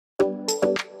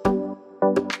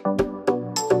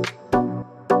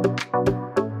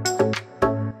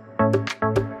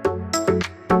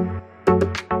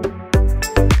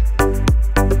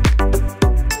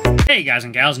Hey guys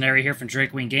and gals, Nary here from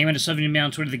Drake Wing Gaming, to me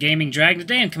on Twitter, the Gaming Dragon.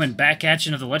 Today I'm coming back at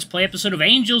you another Let's Play episode of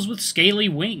Angels with Scaly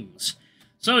Wings.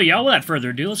 So y'all, without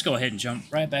further ado, let's go ahead and jump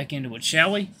right back into it,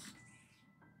 shall we?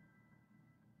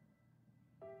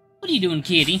 What are you doing,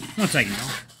 kitty? One second now.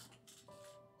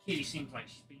 Kitty seems like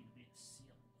she's being a bit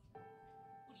silly.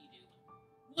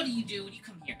 What are you doing? You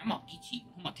come here. I'm gonna get you.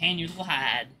 I'm gonna tan your little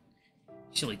hide.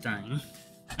 Silly thing.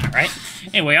 Alright.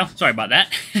 Anyway, y'all, sorry about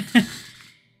that.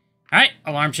 Alright,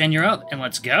 Alarm Chen, you're up, and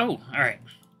let's go. Alright.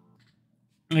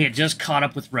 We had just caught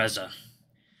up with Reza.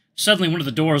 Suddenly, one of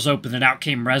the doors opened, and out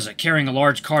came Reza, carrying a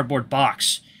large cardboard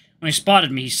box. When he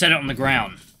spotted me, he set it on the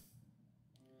ground.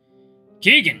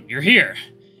 Keegan, you're here.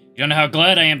 You don't know how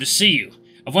glad I am to see you.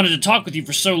 I've wanted to talk with you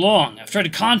for so long. I've tried to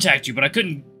contact you, but I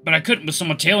couldn't with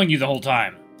someone tailing you the whole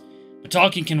time. But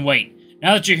talking can wait.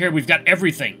 Now that you're here, we've got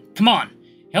everything. Come on,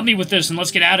 help me with this, and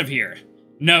let's get out of here.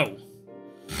 No.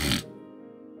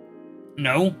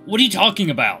 No? What are you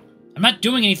talking about? I'm not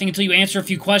doing anything until you answer a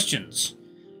few questions.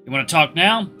 You want to talk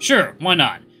now? Sure, why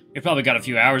not? We've probably got a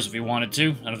few hours if we wanted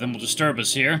to. None of them will disturb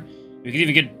us here. We could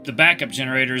even get the backup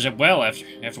generators as well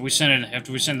after we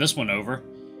send this one over.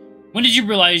 When did you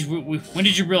realize we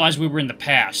were in the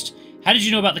past? How did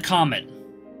you know about the comet?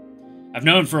 I've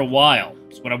known for a while.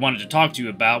 It's what I wanted to talk to you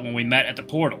about when we met at the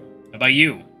portal. About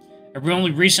you. I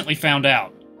only recently found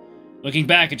out. Looking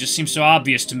back, it just seems so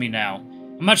obvious to me now.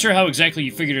 I'm not sure how exactly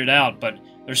you figured it out, but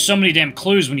there's so many damn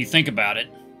clues when you think about it.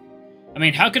 I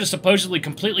mean, how could a supposedly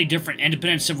completely different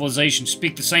independent civilization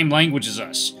speak the same language as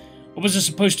us? What was this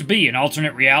supposed to be, an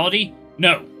alternate reality?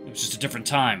 No, it was just a different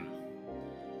time.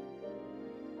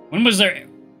 When was there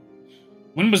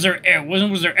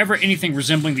ever anything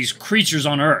resembling these creatures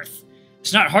on Earth?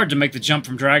 It's not hard to make the jump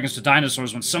from dragons to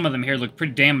dinosaurs when some of them here look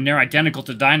pretty damn near identical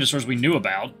to dinosaurs we knew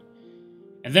about.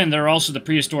 And then there are also the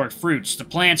prehistoric fruits, the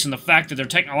plants, and the fact that their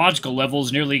technological level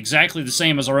is nearly exactly the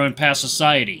same as our own past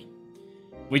society.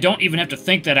 We don't even have to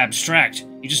think that abstract.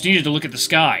 You just needed to look at the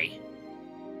sky.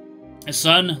 The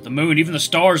sun, the moon, even the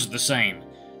stars are the same.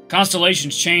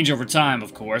 Constellations change over time,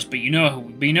 of course, but we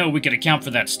know we could account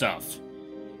for that stuff.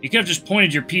 You could have just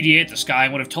pointed your PDA at the sky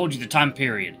and would have told you the time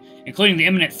period, including the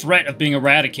imminent threat of being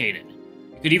eradicated.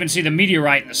 You could even see the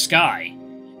meteorite in the sky,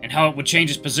 and how it would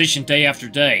change its position day after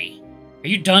day. Are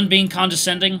you done being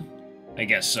condescending? I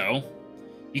guess so.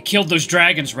 You killed those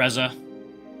dragons, Reza.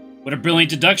 What a brilliant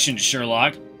deduction,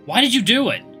 Sherlock. Why did you do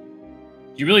it?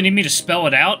 Do you really need me to spell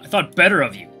it out? I thought better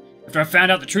of you. After I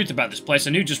found out the truth about this place,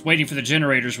 I knew just waiting for the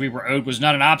generators we were owed was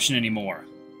not an option anymore.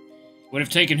 It would have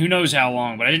taken who knows how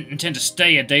long, but I didn't intend to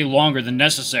stay a day longer than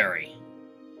necessary.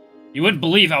 You wouldn't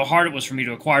believe how hard it was for me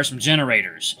to acquire some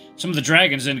generators. Some of the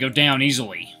dragons didn't go down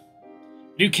easily.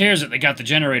 Who cares that they got the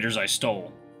generators I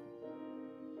stole?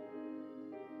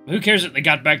 Who cares that they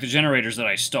got back the generators that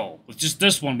I stole? With just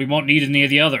this one, we won't need any of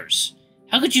the others.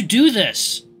 How could you do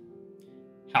this?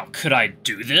 How could I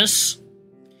do this?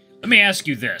 Let me ask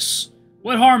you this.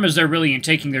 What harm is there really in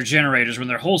taking their generators when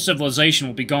their whole civilization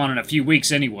will be gone in a few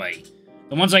weeks anyway?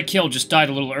 The ones I killed just died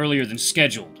a little earlier than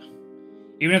scheduled.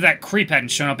 Even if that creep hadn't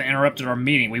shown up and interrupted our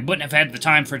meeting, we wouldn't have had the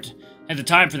time for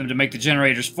them to make the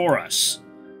generators for us.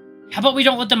 How about we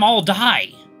don't let them all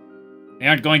die? They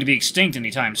aren't going to be extinct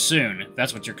anytime soon, if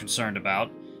that's what you're concerned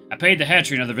about. I paid the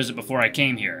hatchery another visit before I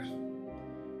came here.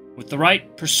 With the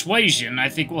right persuasion, I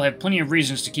think we'll have plenty of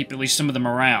reasons to keep at least some of them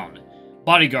around.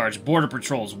 Bodyguards, border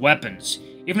patrols, weapons,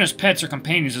 even as pets or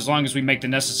companions as long as we make the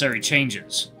necessary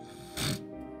changes.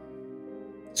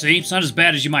 See, it's not as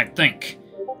bad as you might think.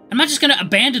 I'm not just gonna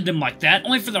abandon them like that,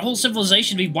 only for the whole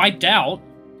civilization to be wiped out.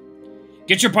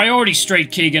 Get your priorities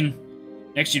straight, Keegan.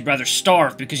 Next, you'd rather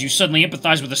starve because you suddenly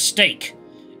empathize with a steak.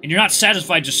 And you're not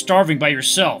satisfied just starving by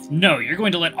yourself. No, you're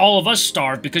going to let all of us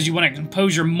starve because you want to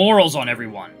impose your morals on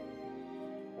everyone.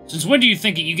 Since when do you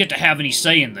think that you get to have any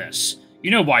say in this? You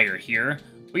know why you're here.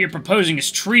 What you're proposing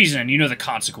is treason, and you know the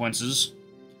consequences.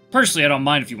 Personally, I don't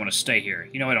mind if you want to stay here.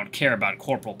 You know I don't care about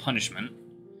corporal punishment.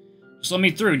 Just let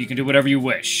me through and you can do whatever you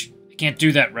wish. I can't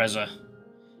do that, Reza.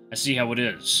 I see how it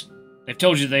is. They've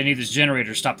told you they need this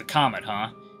generator to stop the comet,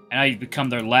 huh? And now you've become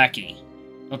their lackey.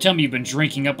 Don't tell me you've been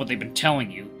drinking up what they've been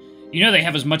telling you. You know they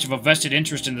have as much of a vested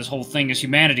interest in this whole thing as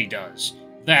humanity does.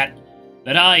 That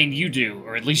I and you do,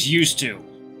 or at least used to.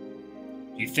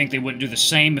 Do you think they wouldn't do the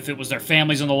same if it was their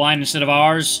families on the line instead of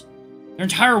ours? Their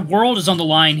entire world is on the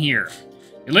line here.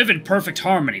 They live in perfect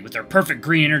harmony with their perfect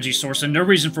green energy source and no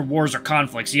reason for wars or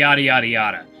conflicts, yada yada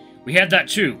yada. We had that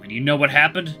too, and you know what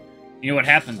happened? You know what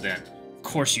happened then. Of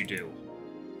course you do.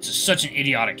 This is such an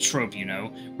idiotic trope, you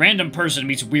know. Random person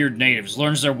meets weird natives,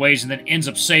 learns their ways, and then ends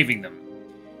up saving them.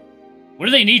 What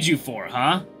do they need you for,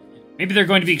 huh? Maybe they're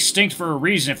going to be extinct for a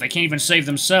reason if they can't even save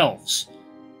themselves.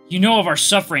 You know of our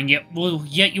suffering, yet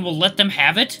you will let them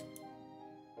have it?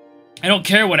 I don't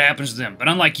care what happens to them, but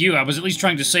unlike you, I was at least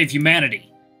trying to save humanity.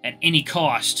 At any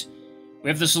cost. We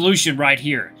have the solution right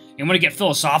here. You want to get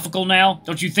philosophical now?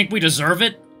 Don't you think we deserve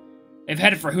it? They've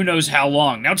had it for who knows how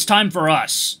long. Now it's time for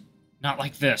us. Not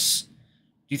like this. Do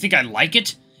you think I like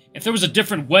it? If there was a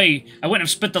different way, I wouldn't have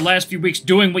spent the last few weeks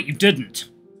doing what you didn't.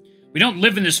 We don't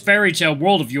live in this fairy tale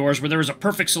world of yours where there is a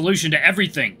perfect solution to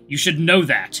everything. You should know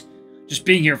that. Just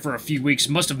being here for a few weeks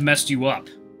must have messed you up.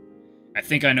 I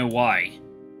think I know why.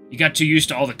 You got too used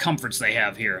to all the comforts they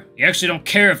have here. You actually don't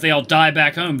care if they all die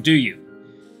back home, do you?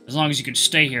 As long as you can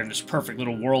stay here in this perfect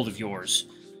little world of yours.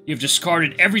 You've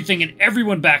discarded everything and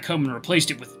everyone back home and replaced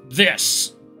it with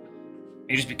this.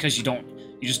 Maybe just because you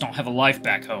just don't have a life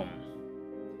back home.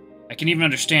 I can even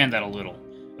understand that a little.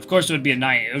 Of course it would be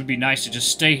nice to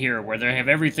just stay here where they have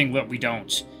everything that we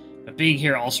don't. But being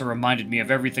here also reminded me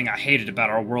of everything I hated about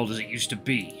our world as it used to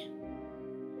be.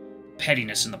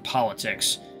 Pettiness and the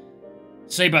politics.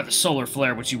 Say about the solar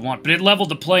flare what you want, but it leveled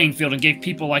the playing field and gave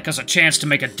people like us a chance to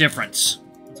make a difference.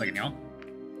 One second, y'all.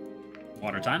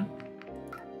 Water time.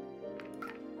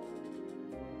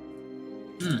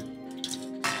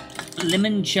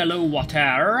 Limoncello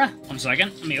water. 1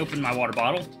 second. Let me open my water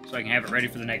bottle so I can have it ready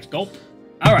for the next gulp.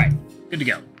 Alright, good to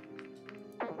go.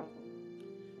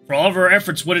 For all of our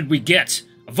efforts, what did we get?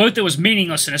 A vote that was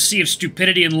meaningless in a sea of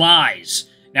stupidity and lies.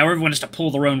 Now everyone has to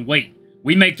pull their own weight.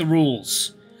 We make the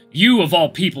rules. You, of all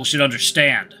people, should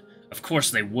understand. Of course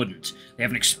they wouldn't. They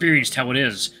haven't experienced how it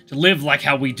is to live like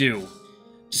how we do.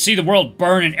 To see the world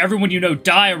burn and everyone you know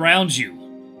die around you.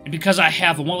 And because I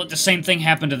have, I won't let the same thing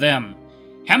happen to them.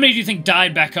 How many do you think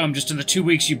died back home just in the 2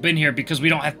 weeks you've been here because we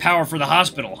don't have power for the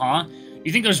hospital, huh? Do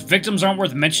you think those victims aren't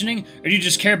worth mentioning? Or do you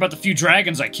just care about the few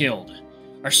dragons I killed?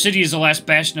 Our city is the last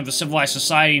bastion of a civilized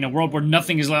society in a world where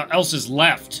nothing else is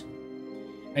left.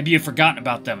 Maybe you've forgotten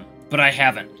about them, but I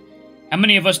haven't. How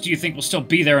many of us do you think will still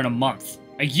be there in a month?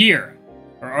 A year?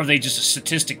 Or are they just a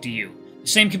statistic to you? The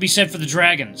same can be said for the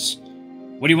dragons.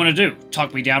 What do you want to do?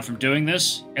 Talk me down from doing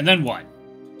this? And then what?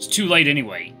 It's too late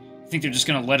anyway. You think they're just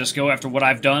gonna let us go after what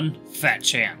I've done? Fat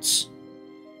chance.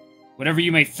 Whatever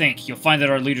you may think, you'll find that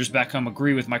our leaders back home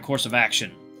agree with my course of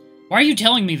action. Why are you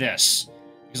telling me this?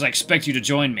 Because I expect you to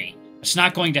join me. It's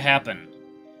not going to happen.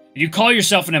 And you call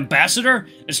yourself an ambassador?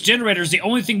 This generator is the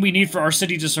only thing we need for our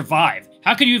city to survive.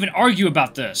 How can you even argue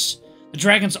about this? The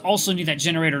dragons also need that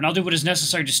generator, and I'll do what is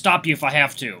necessary to stop you if I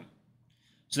have to.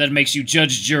 So that makes you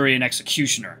judge, jury, and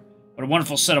executioner. What a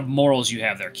wonderful set of morals you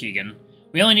have there, Keegan.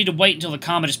 We only need to wait until the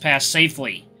comet is passed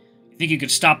safely. You think you could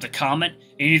stop the comet?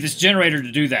 You need this generator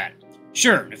to do that.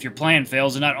 Sure, if your plan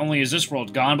fails, then not only is this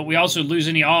world gone, but we also lose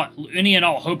any and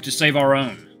all hope to save our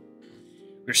own.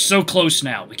 We're so close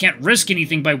now. We can't risk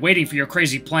anything by waiting for your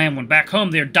crazy plan when back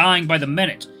home they're dying by the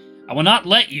minute. I will not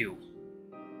let you.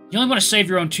 You only want to save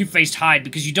your own two-faced hide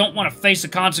because you don't want to face the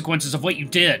consequences of what you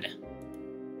did.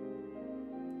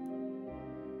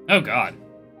 Oh, God.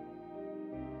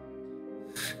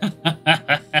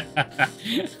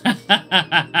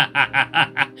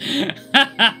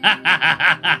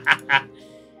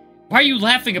 Why are you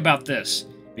laughing about this?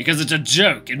 Because it's a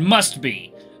joke. It must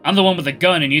be. I'm the one with the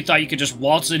gun and you thought you could just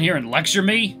waltz in here and lecture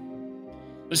me?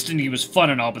 Listening to you was fun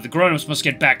and all, but the grown-ups must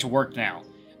get back to work now.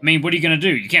 I mean, what are you gonna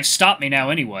do? You can't stop me now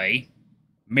anyway.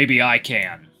 Maybe I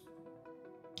can.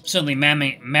 Suddenly,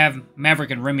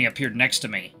 Maverick and Remy appeared next to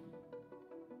me.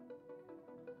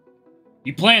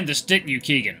 You planned this, didn't you,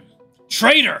 Keegan?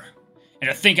 Traitor! And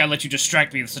to think I let you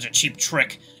distract me with such a cheap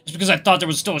trick, just because I thought there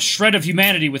was still a shred of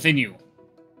humanity within you.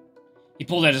 He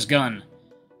pulled out his gun.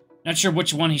 Not sure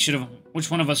which one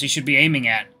of us he should be aiming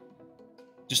at.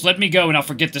 Just let me go and I'll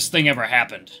forget this thing ever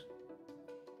happened.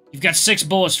 You've got 6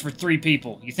 bullets for 3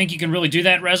 people. You think you can really do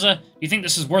that, Reza? Do you think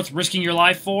this is worth risking your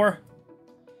life for?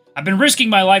 I've been risking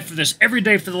my life for this every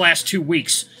day for the last 2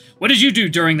 weeks. What did you do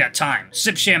during that time?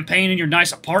 Sip champagne in your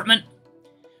nice apartment?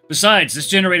 Besides, this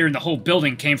generator and the whole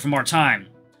building came from our time.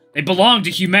 They belong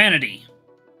to humanity.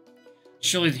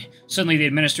 Suddenly the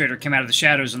administrator came out of the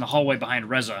shadows in the hallway behind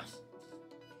Reza.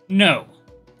 No,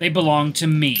 they belong to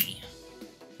me.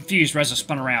 Confused, Reza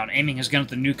spun around, aiming his gun at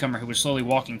the newcomer who was slowly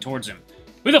walking towards him.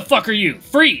 Who the fuck are you?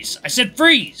 Freeze! I said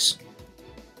freeze!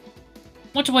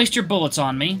 Want to waste your bullets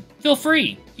on me? Feel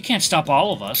free. You can't stop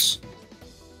all of us.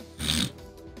 If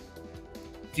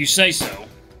you say so.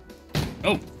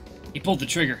 Oh, he pulled the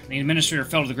trigger. The administrator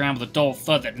fell to the ground with a dull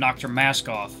thud that knocked her mask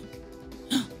off.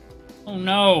 Oh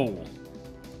no!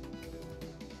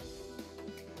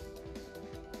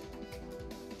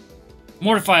 'Cause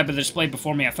Mortified by the display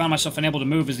before me, I found myself unable to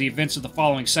move as the events of the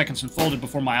following seconds unfolded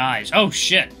before my eyes. Oh,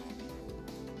 shit.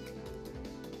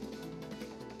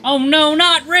 Oh, no,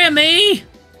 not Remy!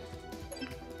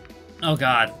 Oh,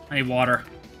 God. I need water.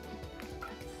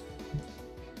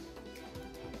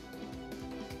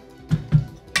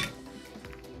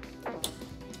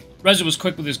 Reza was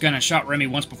quick with his gun and shot Remy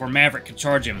once before Maverick could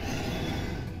charge him.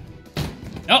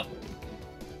 Oh!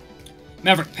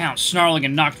 Maverick pounced, snarling,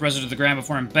 and knocked Reza to the ground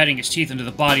before embedding his teeth into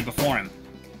the body before him.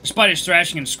 Despite his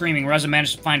thrashing and screaming, Reza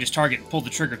managed to find his target and pulled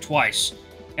the trigger twice.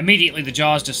 Immediately, the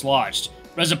jaws dislodged.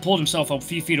 Reza pulled himself a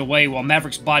few feet away while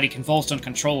Maverick's body convulsed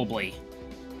uncontrollably.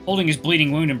 Holding his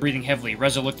bleeding wound and breathing heavily,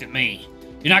 Reza looked at me.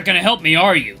 "You're not gonna help me,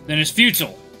 are you? Then it's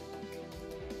futile."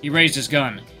 He raised his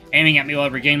gun, aiming at me while I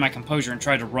regained my composure and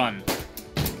tried to run.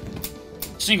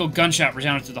 A single gunshot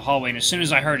resounded through the hallway, and as soon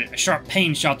as I heard it, a sharp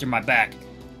pain shot through my back.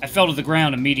 I fell to the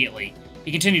ground immediately.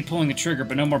 He continued pulling the trigger,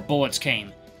 but no more bullets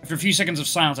came. After a few seconds of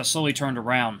silence, I slowly turned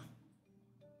around.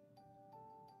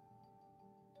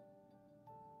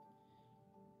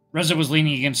 Reza was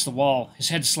leaning against the wall, his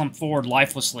head slumped forward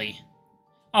lifelessly.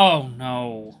 Oh,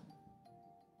 no.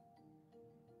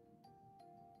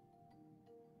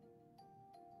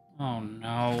 Oh,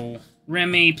 no.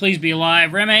 Remy, please be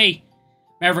alive. Remy!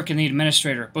 Maverick and the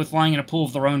Administrator, both lying in a pool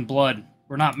of their own blood,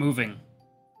 were not moving.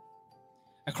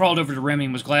 I crawled over to Remy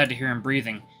and was glad to hear him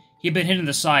breathing. He had been hit in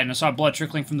the side, and I saw blood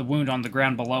trickling from the wound on the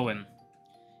ground below him.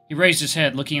 He raised his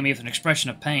head, looking at me with an expression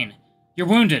of pain. "You're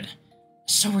wounded."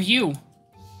 "So are you."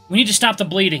 "We need to stop the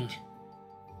bleeding."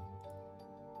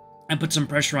 I put some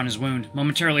pressure on his wound,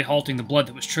 momentarily halting the blood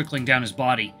that was trickling down his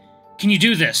body. "Can you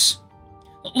do this?"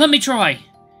 "Let me try."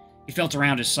 He felt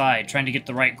around his side, trying to get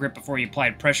the right grip before he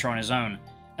applied pressure on his own.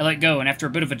 I let go, and after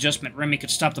a bit of adjustment, Remy could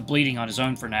stop the bleeding on his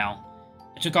own for now.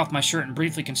 I took off my shirt and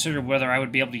briefly considered whether I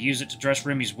would be able to use it to dress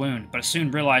Remy's wound, but I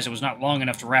soon realized it was not long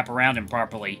enough to wrap around him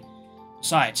properly.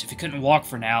 Besides, if he couldn't walk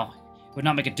for now, it would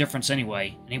not make a difference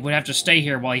anyway, and he would have to stay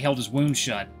here while he held his wound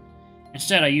shut.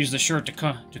 Instead, I used the shirt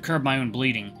to curb my own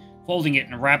bleeding, folding it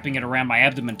and wrapping it around my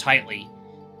abdomen tightly.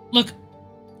 "Look,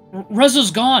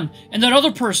 Reza's gone, and that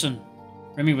other person."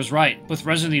 Remy was right. Both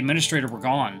Reza and the Administrator were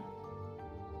gone.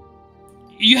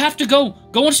 "You have to go.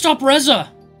 Go and stop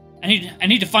Reza. I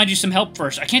need to find you some help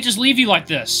first. I can't just leave you like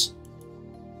this."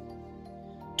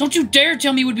 "Don't you dare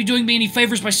tell me you would be doing me any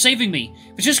favors by saving me.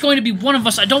 If it's just going to be one of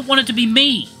us, I don't want it to be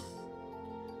me.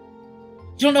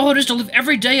 You don't know how it is to live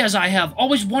every day as I have,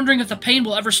 always wondering if the pain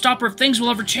will ever stop or if things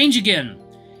will ever change again.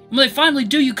 And when they finally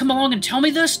do, you come along and tell me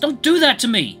this? Don't do that to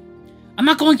me. I'm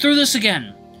not going through this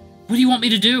again. What do you want me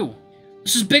to do?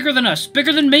 This is bigger than us,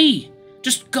 bigger than me.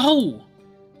 Just go.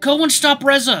 Go and stop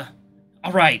Reza.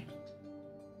 All right."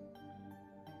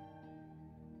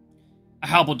 I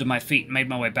hobbled to my feet and made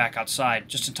my way back outside,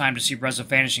 just in time to see Reza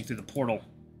vanishing through the portal.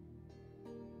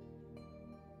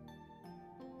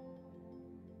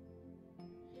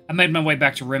 I made my way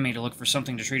back to Remy to look for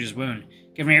something to treat his wound.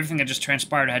 Given everything that just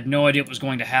transpired, I had no idea what was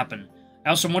going to happen. I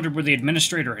also wondered where the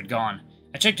Administrator had gone.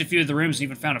 I checked a few of the rooms and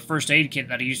even found a first aid kit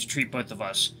that I used to treat both of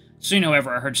us. Soon,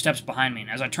 however, I heard steps behind me, and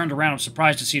as I turned around, I was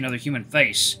surprised to see another human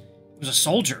face. It was a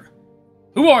soldier.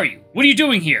 "Who are you? What are you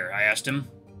doing here?" I asked him.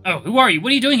 "Oh, who are you?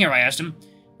 What are you doing here?" I asked him.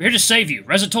 "We're here to save you.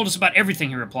 Reza told us about everything,"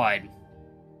 he replied.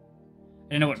 I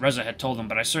didn't know what Reza had told them,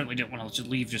 but I certainly didn't want to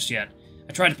leave just yet.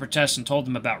 I tried to protest and told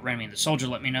them about Remy, and the soldier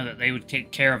let me know that they would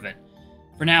take care of it.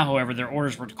 For now, however, their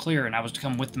orders were clear, and I was to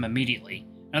come with them immediately.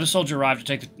 Another soldier arrived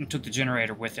and took the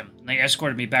generator with him, and they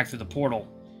escorted me back through the portal.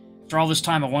 After all this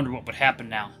time, I wondered what would happen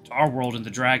now, to our world and the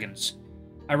dragons.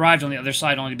 I arrived on the other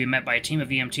side only to be met by a team of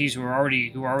EMTs who were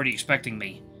already expecting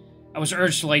me. I was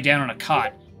urged to lay down on a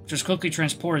cot, which was quickly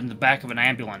transported in the back of an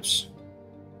ambulance.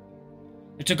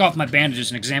 They took off my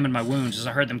bandages and examined my wounds as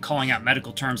I heard them calling out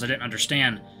medical terms I didn't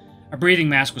understand. A breathing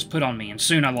mask was put on me, and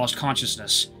soon I lost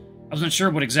consciousness. I wasn't sure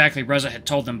what exactly Reza had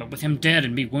told them, but with him dead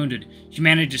and me wounded,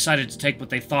 humanity decided to take what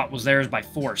they thought was theirs by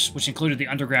force, which included the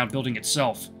underground building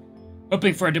itself.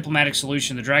 Hoping for a diplomatic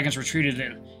solution, the dragons retreated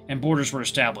and borders were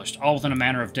established, all within a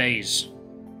matter of days.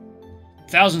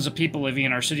 Thousands of people living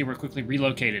in our city were quickly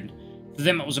relocated. For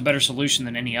them, it was a better solution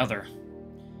than any other.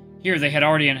 Here, they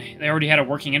already had a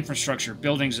working infrastructure,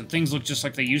 buildings, and things looked just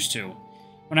like they used to.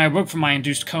 When I awoke from my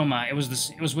induced coma, it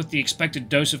was with the expected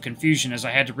dose of confusion, as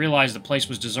I had to realize the place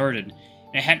was deserted,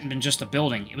 and it hadn't been just a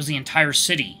building. It was the entire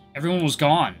city. Everyone was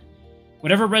gone.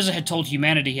 Whatever Reza had told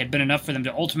humanity had been enough for them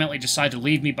to ultimately decide to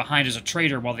leave me behind as a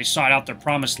traitor while they sought out their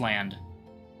promised land.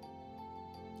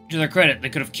 To their credit, they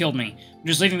could have killed me, but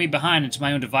just leaving me behind and to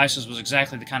my own devices was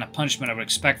exactly the kind of punishment I would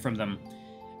expect from them.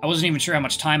 I wasn't even sure how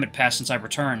much time had passed since I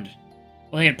returned.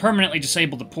 While they had permanently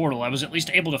disabled the portal, I was at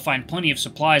least able to find plenty of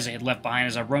supplies I had left behind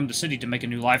as I roamed the city to make a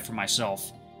new life for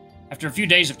myself. After a few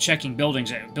days of checking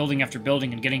building after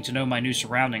building, and getting to know my new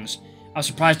surroundings, I was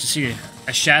surprised to see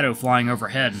a shadow flying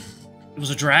overhead. It was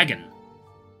a dragon.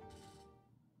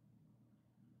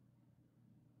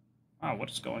 Wow, what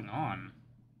is going on?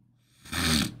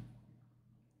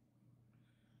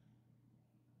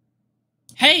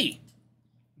 Hey!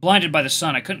 Blinded by the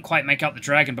sun, I couldn't quite make out the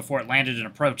dragon before it landed and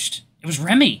approached. It was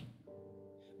Remy!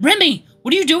 Remy!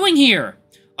 What are you doing here?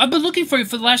 I've been looking for you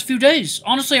for the last few days.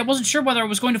 Honestly, I wasn't sure whether I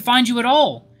was going to find you at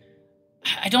all.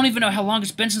 I don't even know how long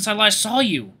it's been since I last saw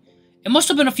you. It must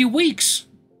have been a few weeks.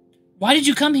 Why did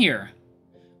you come here?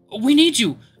 We need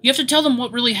you. You have to tell them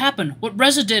what really happened, what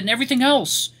Reza did, and everything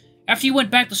else. After you went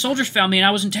back, the soldiers found me and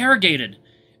I was interrogated.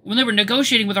 When they were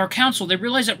negotiating with our council, they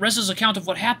realized that Reza's account of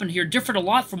what happened here differed a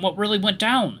lot from what really went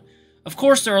down. Of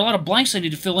course, there are a lot of blanks they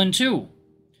need to fill in, too.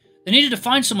 They needed to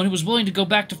find someone who was willing to go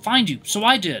back to find you, so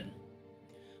I did.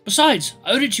 Besides,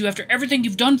 I owed it to you after everything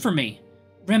you've done for me.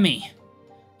 Remy.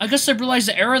 I guess they realized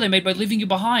the error they made by leaving you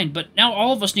behind, but now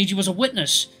all of us need you as a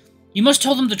witness. You must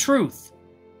tell them the truth.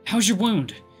 How's your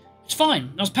wound? It's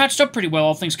fine. I was patched up pretty well,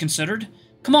 all things considered.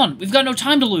 Come on, we've got no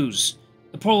time to lose.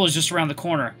 The portal is just around the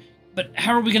corner. But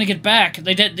how are we going to get back?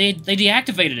 They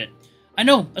deactivated it. I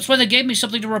know, that's why they gave me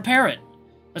something to repair it.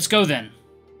 Let's go then.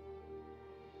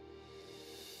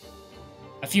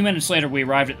 A few minutes later, we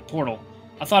arrived at the portal.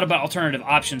 I thought about alternative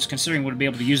options, considering would be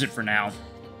able to use it for now.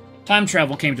 Time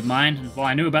travel came to mind, and while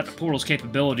I knew about the portal's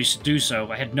capabilities to do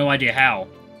so, I had no idea how.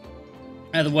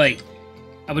 Either way,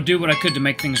 I would do what I could to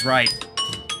make things right.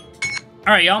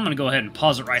 Alright, y'all, I'm going to go ahead and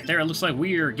pause it right there. It looks like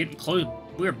we are getting close.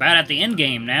 We're about at the end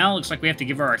game now. Looks like we have to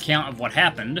give our account of what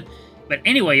happened. But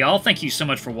anyway, y'all, thank you so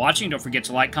much for watching. Don't forget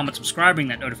to like, comment, subscribe, ring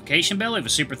that notification bell. Leave a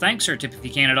super thanks or a tip if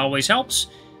you can. It always helps.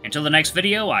 Until the next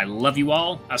video, I love you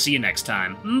all. I'll see you next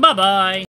time. Bye-bye!